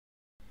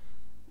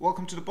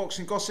Welcome to the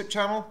Boxing Gossip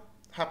channel.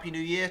 Happy New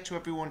Year to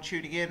everyone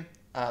tuning in.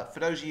 For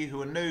those of you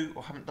who are new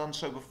or haven't done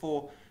so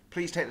before,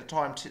 please take the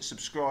time to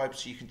subscribe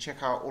so you can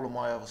check out all of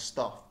my other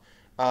stuff.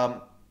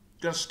 Going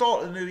to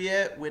start the new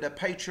year with a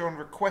Patreon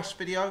request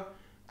video.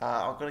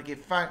 I'm going to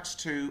give thanks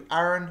to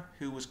Aaron,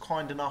 who was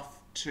kind enough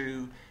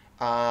to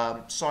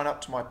sign up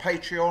to my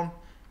Patreon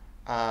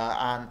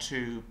and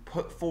to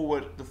put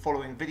forward the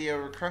following video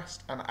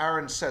request. And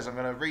Aaron says, I'm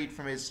going to read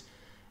from his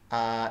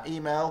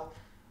email.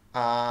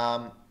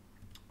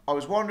 I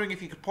was wondering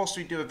if you could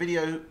possibly do a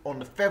video on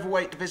the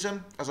featherweight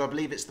division, as I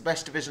believe it's the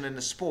best division in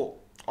the sport.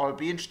 I would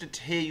be interested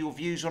to hear your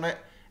views on it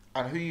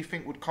and who you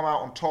think would come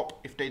out on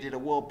top if they did a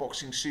World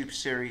Boxing Super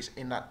Series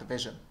in that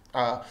division.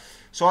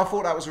 So I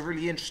thought that was a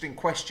really interesting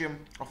question.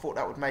 I thought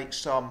that would make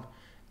some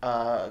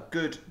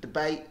good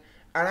debate.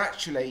 And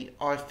actually,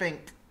 I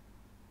think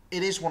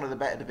it is one of the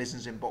better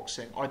divisions in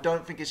boxing. I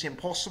don't think it's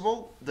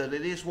impossible that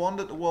it is one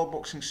that the World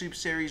Boxing Super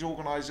Series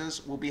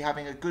organisers will be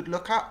having a good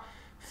look at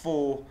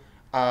for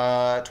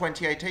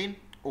 2018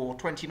 or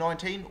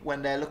 2019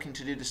 when they're looking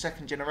to do the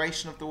second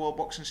generation of the World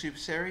Boxing Super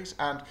Series.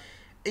 And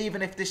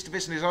even if this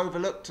division is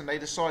overlooked and they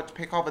decide to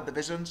pick other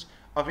divisions,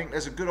 I think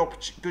there's a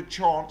good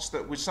chance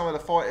that with some of the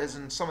fighters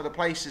and some of the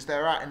places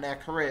they're at in their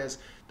careers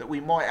that we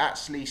might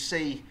actually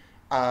see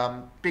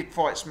big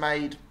fights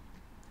made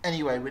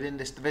anyway within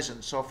this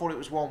division. So I thought it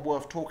was one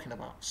worth talking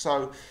about.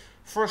 So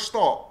for a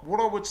start,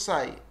 what I would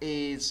say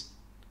is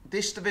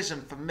this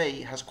division for me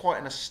has quite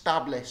an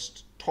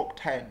established top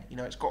 10. You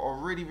know, it's got a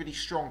really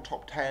strong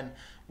top 10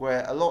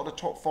 where a lot of the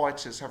top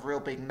fighters have real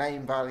big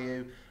name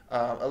value.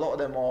 A lot of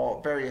them are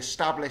very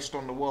established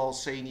on the world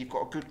scene. You've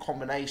got a good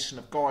combination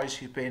of guys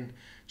who've been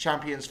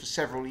champions for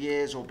several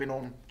years or been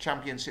on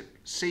championship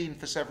scene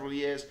for several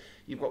years.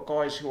 You've got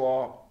guys who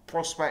are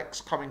prospects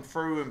coming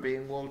through and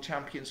being world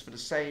champions for the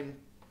same,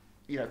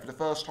 you know, for the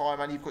first time,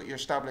 and you've got your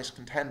established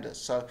contenders.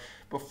 So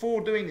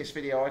before doing this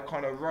video, I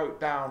kind of wrote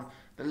down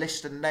the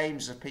list of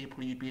names of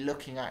people you'd be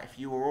looking at if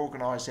you were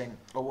organising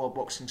a World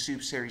Boxing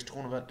Super Series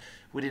tournament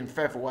within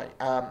featherweight.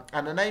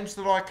 And the names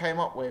that I came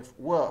up with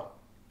were,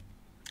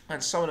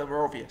 and some of them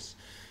are obvious,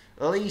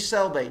 Lee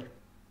Selby,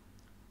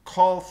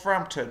 Carl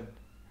Frampton,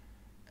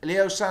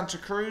 Leo Santa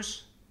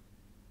Cruz,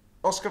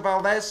 Oscar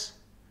Valdez,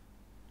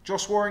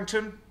 Josh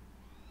Warrington,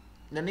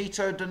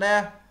 Nonito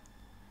Donaire,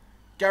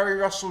 Gary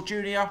Russell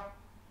Jr.,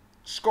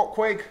 Scott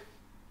Quigg,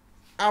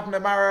 Abner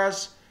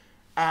Mares,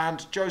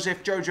 and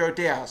Joseph Jojo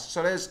Diaz.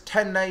 So there's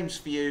 10 names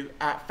for you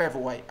at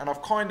featherweight, and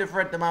I've kind of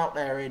read them out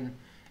there in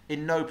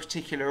no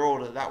particular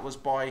order. That was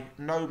by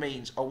no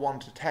means a 1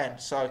 to 10.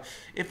 So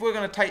if we're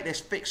going to take this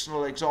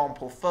fictional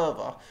example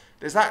further,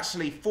 there's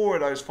actually 4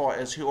 of those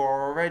fighters who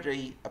are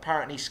already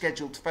apparently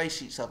scheduled to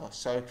face each other.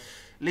 So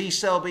Lee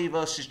Selby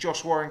versus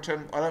Josh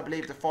Warrington. I don't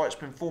believe the fight's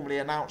been formally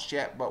announced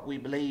yet, but we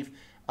believe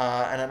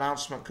an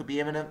announcement could be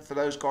imminent for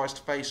those guys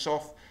to face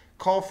off.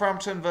 Carl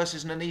Frampton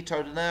versus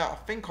Nonito Donaire. I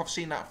think I've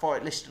seen that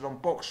fight listed on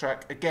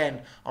BoxRec.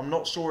 Again, I'm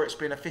not sure it's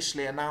been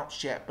officially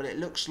announced yet, but it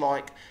looks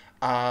like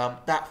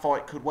that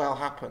fight could well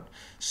happen.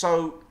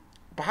 So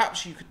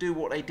perhaps you could do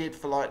what they did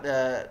for like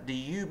the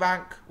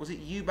Eubank, was it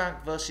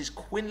Eubank versus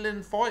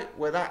Quinlan fight,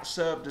 where that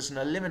served as an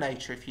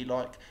eliminator, if you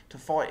like, to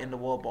fight in the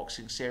World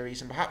Boxing Series.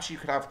 And perhaps you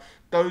could have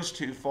those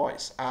 2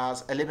 fights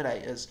as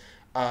eliminators,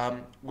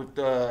 with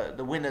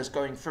the winners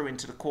going through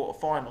into the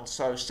quarterfinals.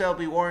 So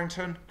Selby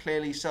Warrington,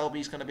 clearly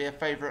Selby's going to be a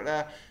favourite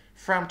there.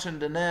 Frampton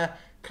Donaire,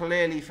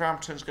 clearly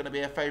Frampton's going to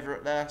be a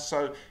favourite there.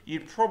 So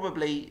you'd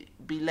probably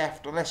be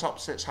left, unless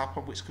upsets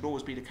happen, which could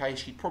always be the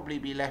case, you'd probably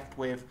be left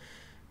with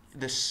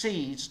the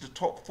seeds, the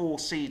top 4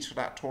 seeds for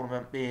that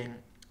tournament being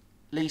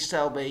Lee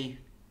Selby,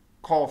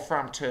 Carl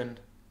Frampton,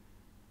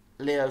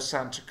 Leo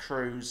Santa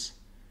Cruz,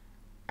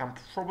 and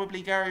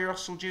probably Gary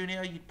Russell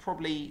Jr. You'd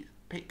probably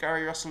pick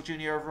Gary Russell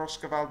Jr. over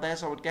Oscar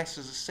Valdez, I would guess,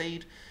 as a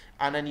seed.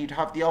 And then you'd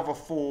have the other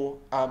 4,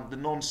 the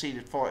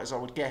non-seeded fighters, I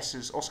would guess,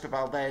 as Oscar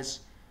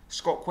Valdez,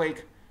 Scott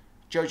Quigg,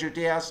 Jojo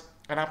Diaz,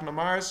 and Abner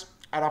Mares.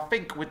 And I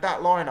think with that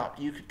lineup,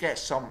 you could get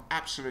some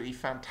absolutely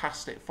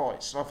fantastic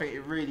fights. So I think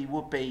it really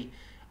would be,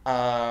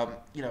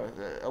 you know,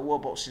 a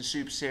World Boxing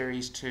Super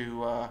Series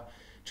to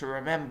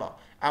remember.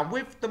 And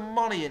with the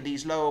money in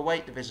these lower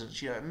weight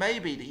divisions, you know, it may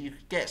be that you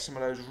could get some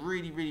of those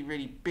really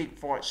big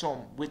fights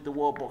on with the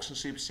World Boxing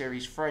Super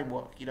Series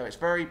framework. You know, it's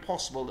very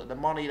possible that the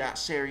money that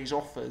series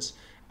offers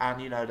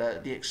and, you know,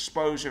 the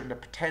exposure and the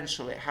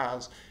potential it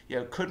has, you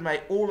know, could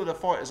make all of the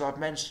fighters I've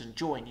mentioned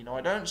join. You know,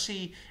 I don't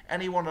see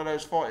any one of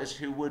those fighters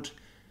who would,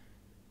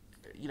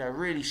 you know,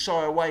 really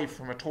shy away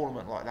from a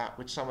tournament like that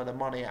with some of the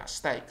money at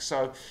stake.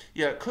 So,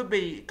 yeah, it could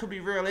be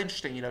real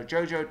interesting. You know,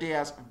 Jojo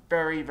Diaz,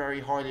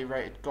 very highly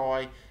rated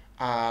guy.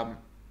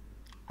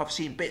 I've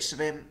seen bits of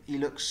him. He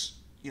looks,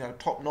 you know,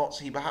 top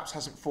notch. He perhaps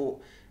hasn't fought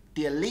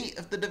the elite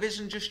of the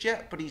division just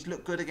yet, but he's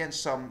looked good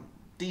against some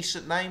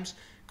decent names.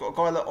 Got a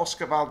guy like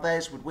Oscar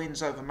Valdez with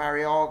wins over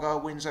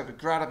Mariaga, wins over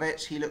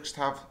Gradovic. He looks to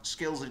have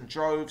skills in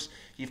droves.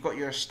 You've got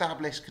your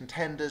established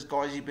contenders,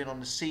 guys who've been on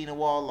the scene a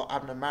while, like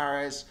Abner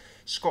Mares,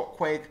 Scott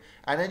Quigg,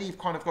 and then you've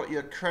kind of got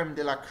your creme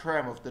de la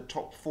creme of the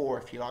top four,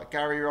 if you like.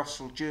 Gary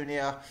Russell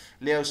Jr.,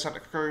 Leo Santa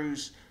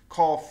Cruz,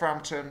 Carl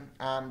Frampton,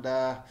 and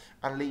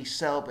Lee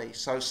Selby.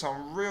 So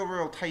some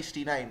real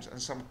tasty names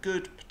and some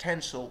good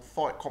potential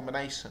fight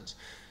combinations.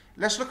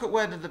 Let's look at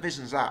where the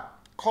division's at.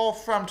 Carl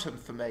Frampton,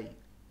 for me,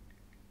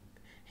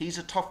 he's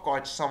a tough guy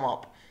to sum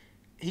up.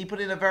 He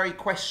put in a very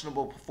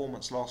questionable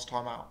performance last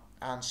time out,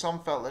 and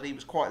some felt that he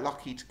was quite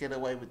lucky to get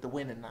away with the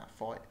win in that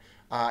fight.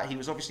 He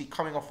was obviously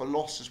coming off a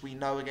loss, as we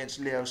know, against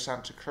Leo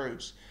Santa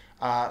Cruz.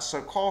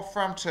 So Carl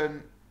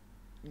Frampton,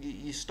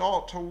 you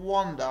start to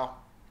wonder,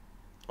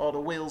 are the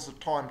wheels of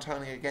time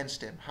turning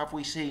against him? Have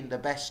we seen the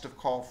best of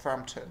Carl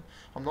Frampton?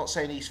 I'm not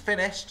saying he's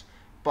finished,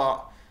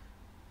 but,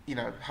 you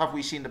know, have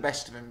we seen the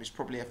best of him is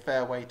probably a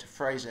fair way to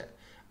phrase it.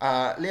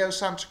 Leo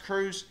Santa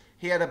Cruz,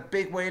 he had a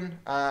big win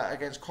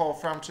against Carl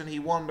Frampton. He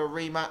won the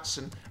rematch,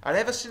 and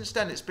ever since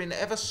then, it's been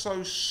ever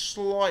so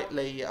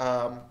slightly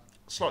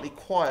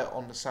quiet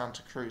on the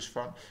Santa Cruz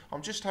front.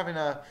 I'm just having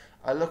a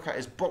look at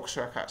his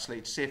BoxRec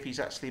actually to see if he's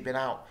actually been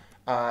out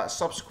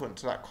subsequent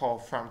to that Carl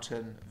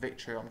Frampton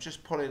victory. I'm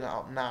just pulling it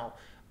up now.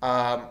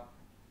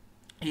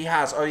 He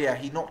has, oh yeah,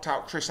 he knocked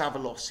out Chris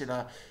Avalos in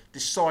a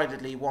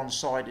decidedly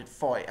one-sided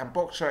fight, and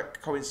BoxRec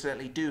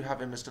coincidentally do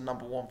have him as the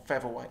 #1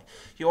 featherweight.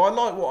 You know, I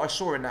like what I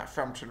saw in that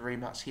Frampton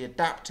rematch. He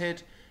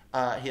adapted,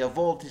 he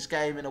evolved his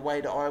game in a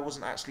way that I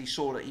wasn't actually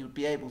sure that he would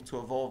be able to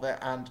evolve it,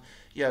 and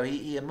you know,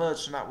 he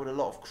emerged from that with a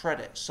lot of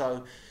credit.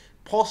 So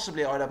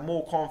possibly I'd have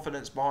more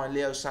confidence behind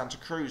Leo Santa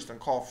Cruz than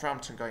Carl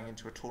Frampton going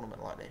into a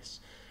tournament like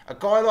this. A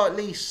guy like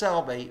Lee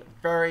Selby,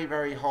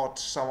 very hard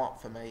to sum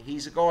up for me.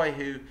 He's a guy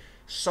who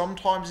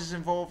sometimes is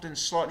involved in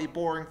slightly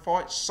boring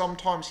fights.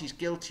 Sometimes he's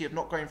guilty of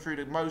not going through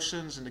the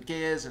motions and the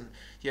gears, and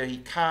you know, he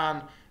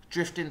can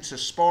drift into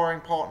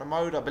sparring partner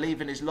mode. I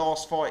believe in his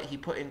last fight he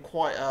put in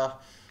quite a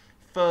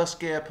first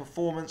gear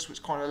performance,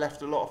 which kind of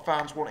left a lot of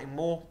fans wanting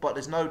more. But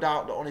there's no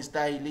doubt that on his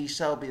day, Lee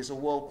Selby is a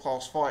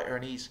world-class fighter,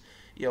 and he's,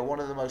 you know, one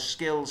of the most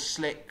skilled,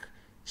 slick,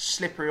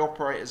 slippery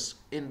operators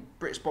in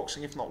British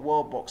boxing, if not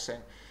world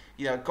boxing.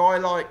 You know, a guy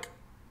like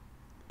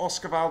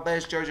Oscar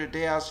Valdez, Jojo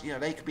Diaz, you know,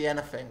 they could be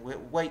anything. We'll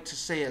wait to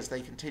see as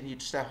they continue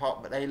to step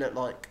up, but they look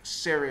like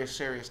serious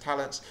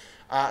talents.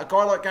 A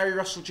guy like Gary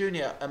Russell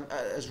Jr.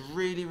 Has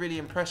really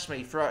impressed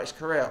me throughout his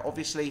career.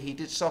 Obviously, he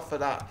did suffer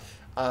that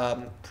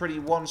pretty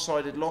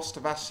one-sided loss to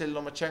Vasyl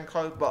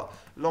Lomachenko, but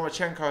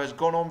Lomachenko has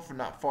gone on from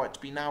that fight to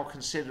be now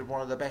considered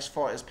one of the best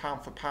fighters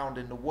pound for pound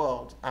in the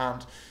world.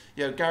 And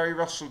you know, Gary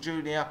Russell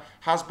Jr.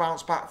 has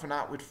bounced back from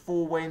that with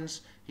 4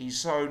 wins. He's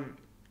shown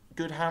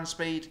good hand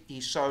speed.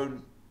 He's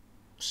shown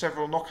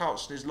several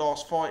knockouts in his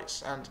last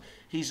fights, and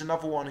he's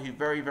another one who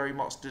very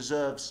much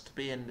deserves to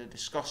be in the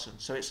discussion.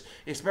 So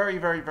it's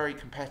very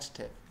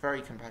competitive,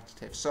 very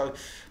competitive. So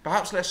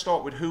perhaps let's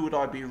start with who would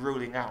I be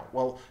ruling out.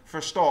 Well, for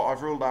a start,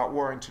 I've ruled out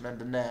Warrington and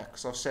Denaire,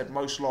 because I've said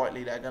most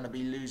likely they're going to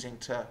be losing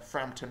to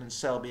Frampton and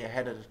Selby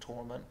ahead of the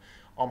tournament.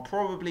 I'm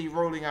probably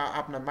ruling out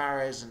Abner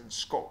Mares and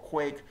Scott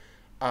Quigg.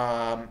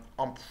 I'm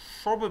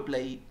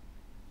probably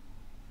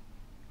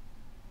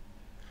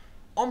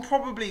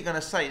going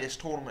to say this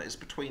tournament is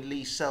between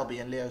Lee Selby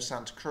and Leo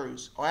Santa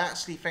Cruz. I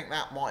actually think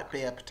that might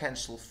be a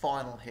potential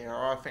final here,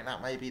 or I think that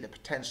may be the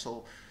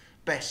potential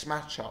best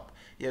matchup.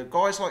 You know,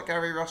 guys like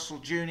Gary Russell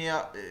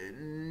Jr.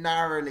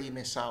 Narrowly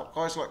miss out.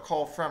 Guys like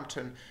Carl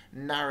Frampton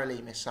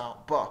narrowly miss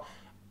out. But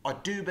I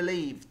do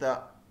believe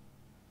that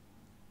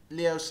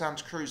Leo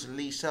Santa Cruz and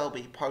Lee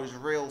Selby pose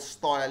real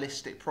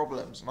stylistic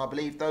problems, and I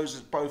believe those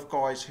are both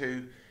guys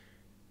who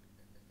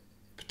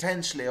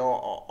potentially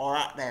are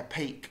at their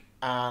peak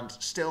and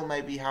still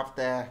maybe have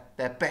their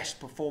best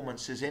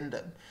performances in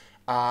them.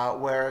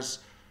 Whereas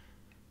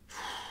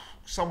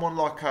someone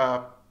like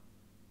a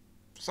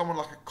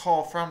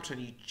Carl Frampton,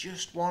 you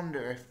just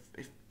wonder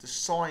if the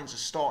signs are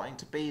starting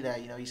to be there.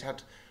 You know, he's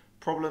had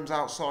problems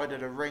outside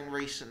of the ring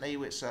recently,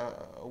 which are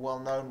well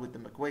known with the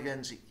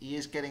McGuigans. He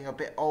is getting a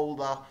bit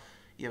older.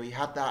 You know, he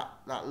had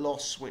that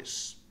loss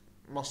which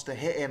must have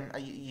hit him.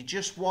 You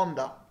just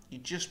wonder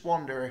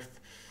if,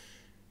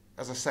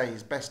 as I say,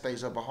 his best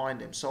days are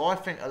behind him. So I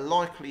think a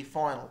likely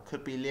final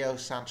could be Leo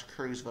Santa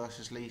Cruz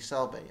versus Lee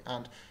Selby.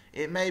 And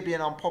it may be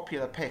an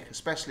unpopular pick,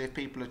 especially if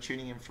people are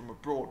tuning in from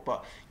abroad.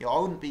 But you know, I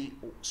wouldn't be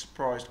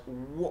surprised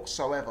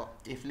whatsoever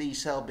if Lee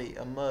Selby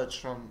emerged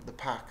from the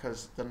pack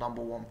as the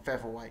 #1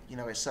 featherweight. You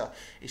know, it's a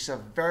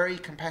very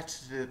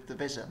competitive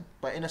division,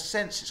 but in a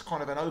sense, it's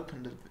kind of an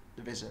open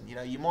division. You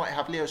know, you might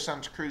have Leo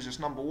Santa Cruz as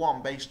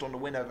 #1 based on the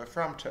win over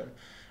Frampton.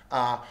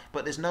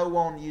 But there's no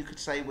one you could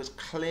say was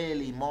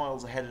clearly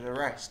miles ahead of the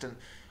rest. And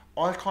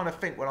I kind of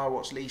think when I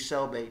watch Lee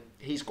Selby,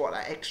 he's got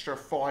that extra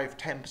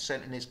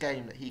 5-10% in his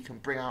game that he can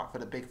bring out for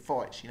the big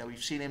fights. You know,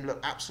 we've seen him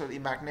look absolutely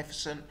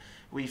magnificent.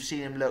 We've seen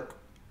him look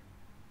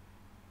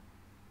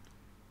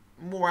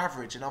more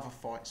average in other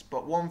fights.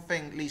 But one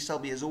thing Lee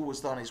Selby has always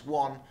done is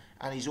won,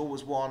 and he's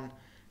always won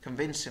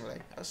convincingly.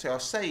 I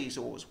say he's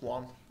always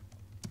won.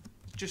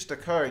 It just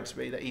occurred to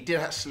me that he did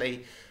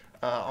actually...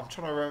 I'm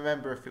trying to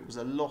remember if it was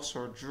a loss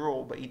or a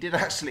draw, but he did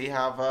actually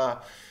have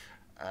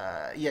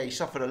yeah, he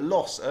suffered a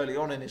loss early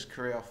on in his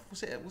career.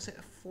 Was it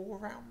a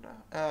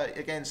 4-rounder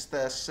against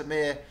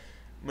Samir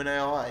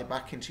Munaye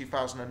back in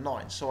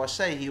 2009? So I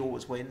say he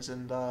always wins,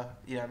 and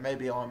you know,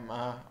 maybe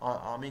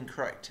I'm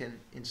incorrect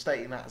in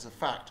stating that as a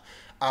fact.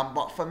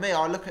 But for me,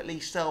 I look at Lee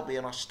Selby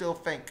and I still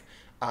think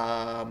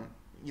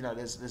you know,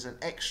 there's an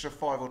extra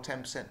 5 or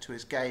 10% to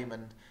his game,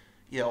 and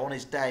you know, on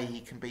his day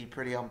he can be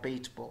pretty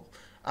unbeatable.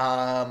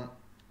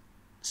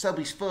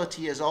 Selby's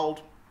 30 years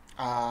old.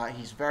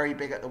 He's very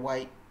big at the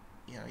weight.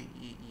 You know,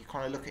 you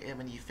kind of look at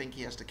him and you think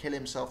he has to kill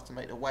himself to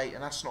make the weight,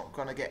 and that's not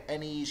going to get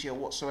any easier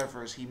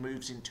whatsoever as he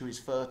moves into his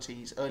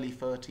 30s, early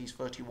 30s,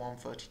 31,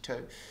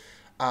 32.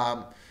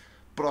 But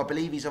I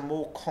believe he's a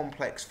more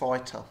complex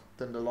fighter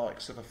than the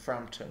likes of a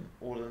Frampton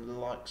or than the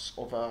likes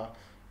of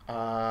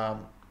a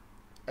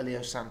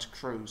Elio Santa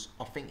Cruz.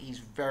 I think he's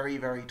very,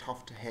 very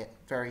tough to hit,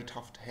 very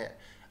tough to hit.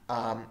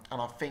 And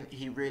I think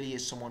he really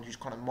is someone who's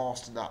kind of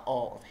mastered that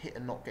art of hit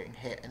and not getting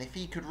hit. And if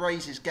he could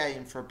raise his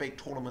game for a big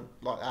tournament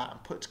like that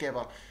and put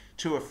together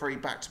 2 or 3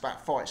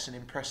 back-to-back fights in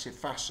impressive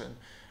fashion,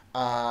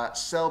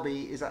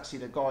 Selby is actually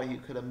the guy who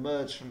could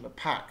emerge from the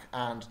pack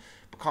and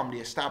become the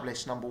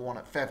established #1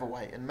 at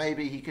featherweight. And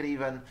maybe he could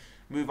even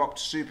move up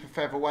to super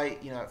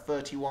featherweight, you know, at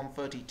 31,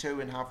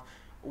 32, and have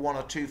 1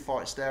 or 2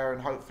 fights there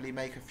and hopefully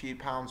make a few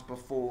pounds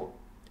before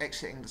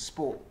exiting the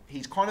sport.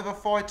 He's kind of a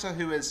fighter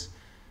who has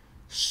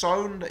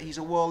shown that he's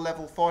a world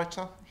level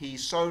fighter.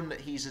 He's shown that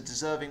he's a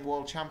deserving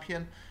world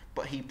champion,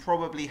 but he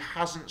probably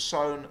hasn't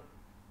shown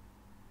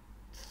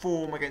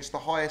form against the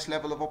highest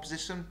level of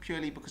opposition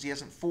purely because he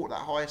hasn't fought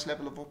that highest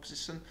level of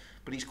opposition.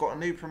 But he's got a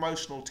new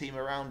promotional team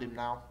around him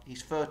now.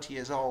 He's 30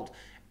 years old,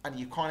 and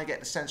you kind of get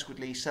the sense with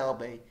Lee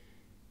Selby,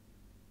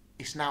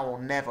 it's now or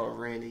never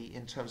really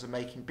in terms of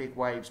making big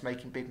waves,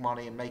 making big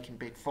money and making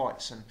big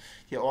fights. And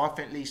you know, I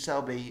think Lee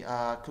Selby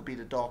could be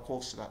the dark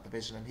horse of that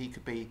division, and he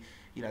could be,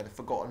 you know, the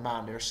forgotten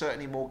man. There are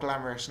certainly more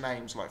glamorous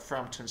names like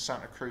Frampton,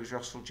 Santa Cruz,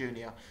 Russell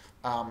Jr.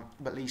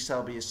 But Lee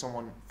Selby is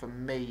someone for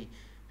me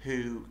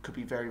who could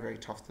be very, very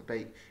tough to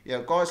beat. You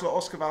know, guys like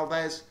Oscar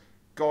Valdez,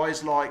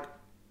 guys like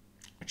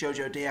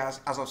Jojo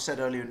Diaz, as I've said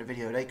earlier in the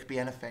video, they could be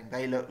anything.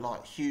 They look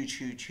like huge,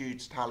 huge,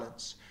 huge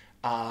talents.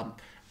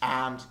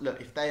 And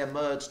look, if they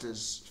emerged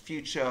as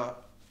future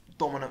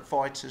dominant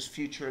fighters,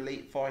 future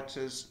elite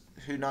fighters,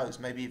 who knows,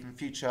 maybe even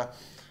future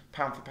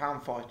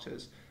pound-for-pound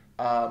fighters,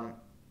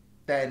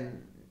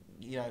 then,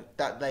 you know,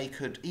 that they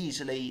could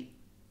easily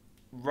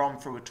run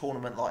through a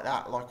tournament like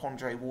that, like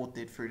Andre Ward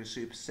did through the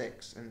Super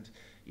 6, and,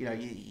 you know,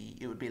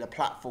 it would be the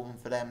platform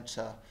for them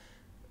to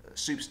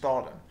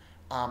superstardom.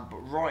 But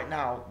right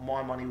now,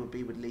 my money would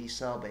be with Lee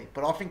Selby.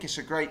 But I think it's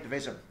a great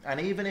division.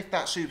 And even if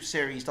that Super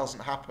Series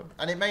doesn't happen,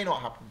 and it may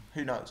not happen,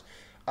 who knows?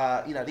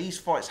 You know, these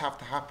fights have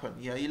to happen.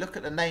 You know, you look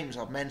at the names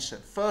I've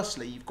mentioned.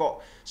 Firstly, you've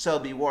got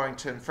Selby,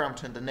 Warrington,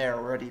 Frampton, Danair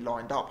already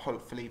lined up,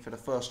 hopefully, for the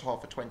first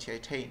half of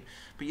 2018.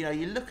 But, you know,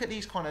 you look at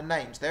these kind of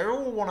names. They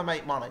all want to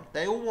make money.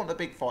 They all want the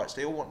big fights.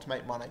 They all want to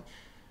make money.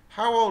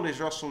 How old is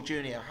Russell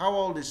Jr.? How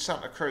old is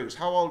Santa Cruz?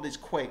 How old is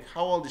Quigg?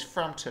 How old is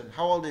Frampton?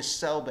 How old is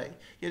Selby?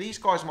 Yeah, these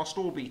guys must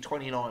all be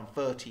 29,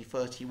 30,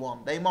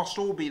 31. They must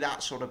all be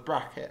that sort of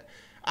bracket.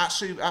 At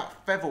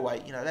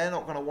featherweight, you know, they're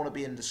not going to want to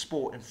be in the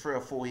sport in 3 or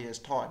 4 years'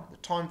 time. The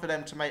time for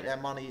them to make their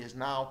money is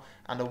now,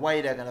 and the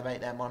way they're going to make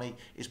their money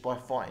is by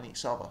fighting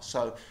each other.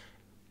 So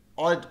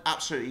I'd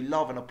absolutely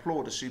love and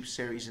applaud a Super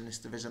Series in this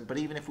division, but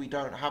even if we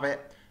don't have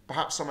it,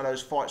 perhaps some of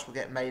those fights will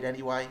get made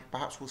anyway.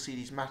 Perhaps we'll see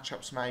these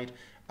matchups made.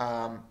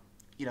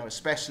 You know,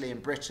 especially in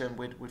Britain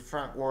with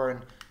Frank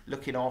Warren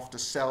looking after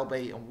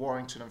Selby and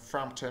Warrington and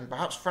Frampton.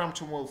 Perhaps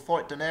Frampton will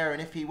fight Danair,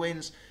 and if he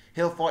wins,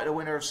 he'll fight the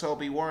winner of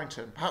Selby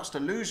Warrington. Perhaps the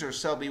loser of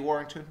Selby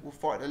Warrington will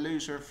fight the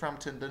loser of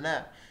Frampton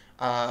Danair.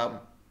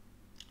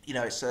 You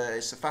know, it's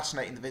a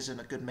fascinating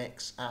division, a good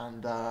mix,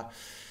 and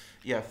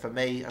yeah, for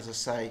me, as I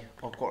say,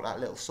 I've got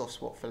that little soft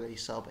spot for Lee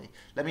Selby.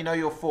 Let me know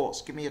your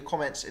thoughts. Give me your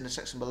comments in the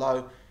section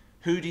below.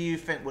 Who do you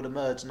think would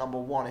emerge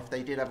 #1 if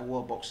they did have a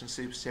World Boxing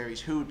Super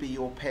Series? Who would be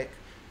your pick?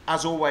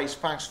 As always,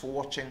 thanks for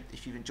watching.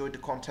 If you've enjoyed the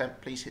content,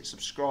 please hit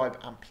subscribe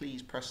and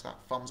please press that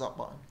thumbs up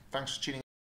button. Thanks for tuning in.